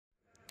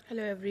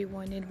Hello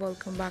everyone and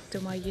welcome back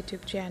to my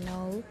YouTube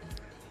channel.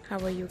 How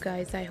are you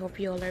guys? I hope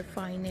you all are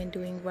fine and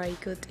doing very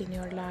good in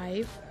your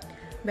life.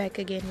 Back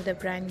again with a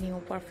brand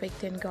new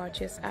perfect and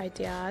gorgeous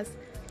ideas.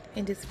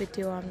 In this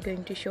video I'm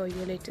going to show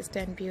you latest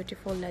and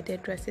beautiful leather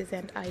dresses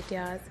and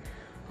ideas.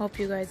 Hope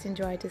you guys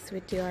enjoy this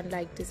video and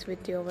like this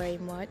video very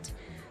much.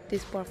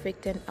 These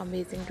perfect and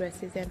amazing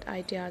dresses and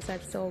ideas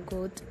are so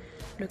good,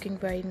 looking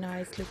very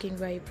nice, looking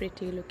very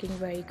pretty, looking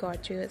very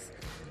gorgeous.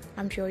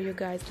 I'm sure you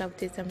guys love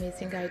these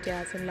amazing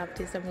ideas and love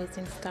this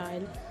amazing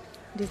style.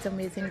 These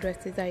amazing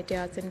dresses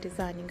ideas and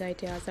designing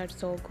ideas are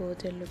so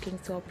good and looking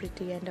so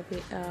pretty and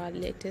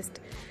latest.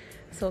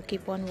 So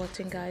keep on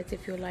watching guys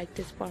if you like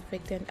this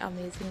perfect and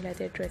amazing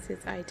leather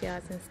dresses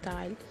ideas and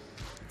style.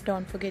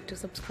 Don't forget to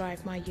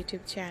subscribe my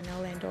YouTube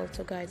channel and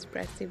also guys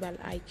press the bell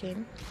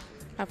icon.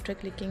 After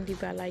clicking the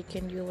bell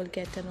icon you will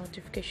get a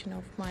notification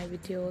of my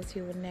videos.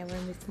 You will never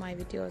miss my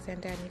videos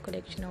and any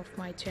collection of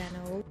my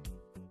channel.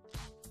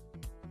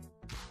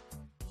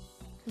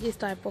 This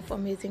type of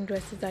amazing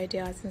dresses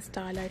ideas and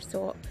style are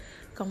so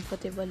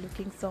comfortable,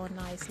 looking so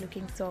nice,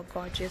 looking so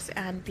gorgeous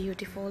and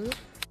beautiful.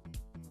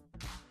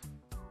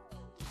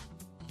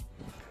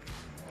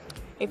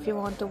 If you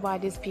want to buy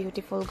these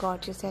beautiful,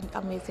 gorgeous and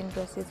amazing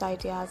dresses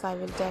ideas, I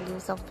will tell you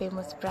some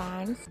famous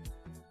brands,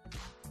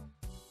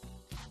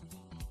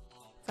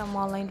 some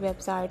online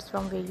websites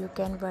from where you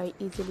can very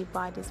easily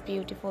buy these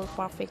beautiful,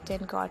 perfect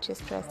and gorgeous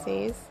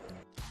dresses.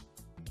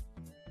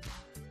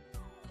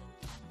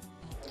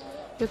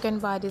 You can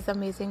buy these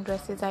amazing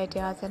dresses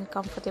ideas and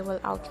comfortable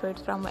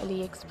outfits from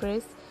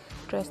AliExpress,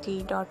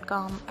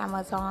 Dressly.com,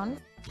 Amazon,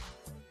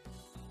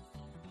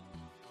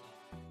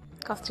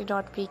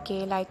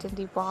 Custy.pk, Light in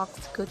the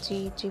Box,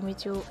 Gucci, Jimmy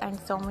Choo and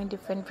so many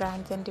different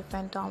brands and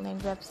different online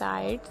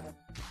websites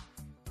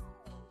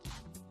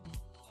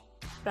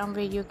from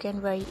where you can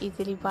very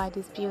easily buy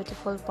these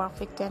beautiful,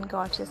 perfect and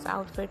gorgeous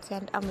outfits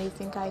and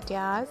amazing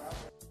ideas.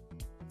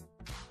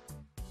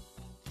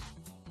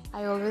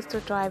 I always do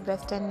try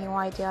best and new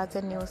ideas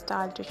and new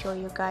style to show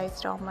you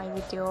guys from my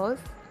videos.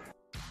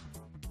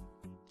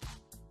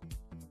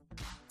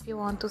 If you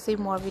want to see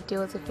more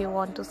videos, if you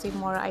want to see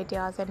more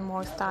ideas and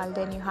more style,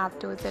 then you have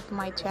to visit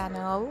my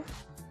channel.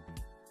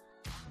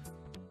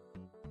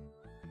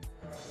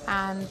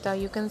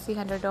 And you can see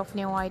hundreds of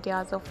new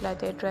ideas of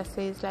leather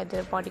dresses,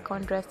 leather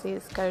bodycon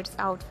dresses, skirts,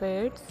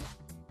 outfits,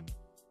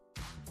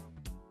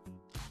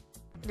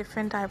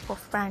 different type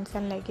of pants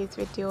and leggings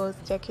videos,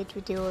 jacket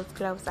videos,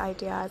 gloves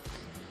ideas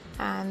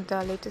and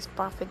the latest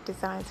perfect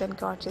designs and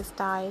gorgeous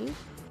style.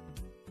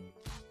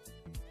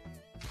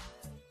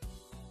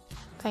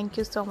 Thank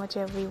you so much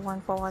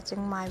everyone for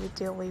watching my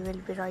video. We will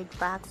be right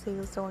back. See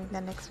you soon in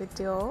the next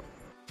video.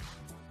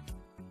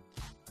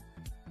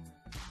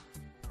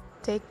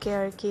 Take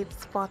care, keep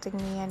supporting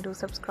me and do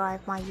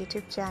subscribe my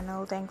YouTube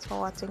channel. Thanks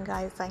for watching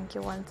guys. Thank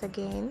you once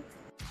again.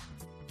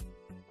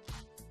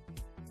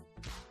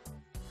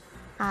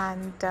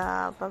 And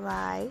bye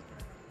bye.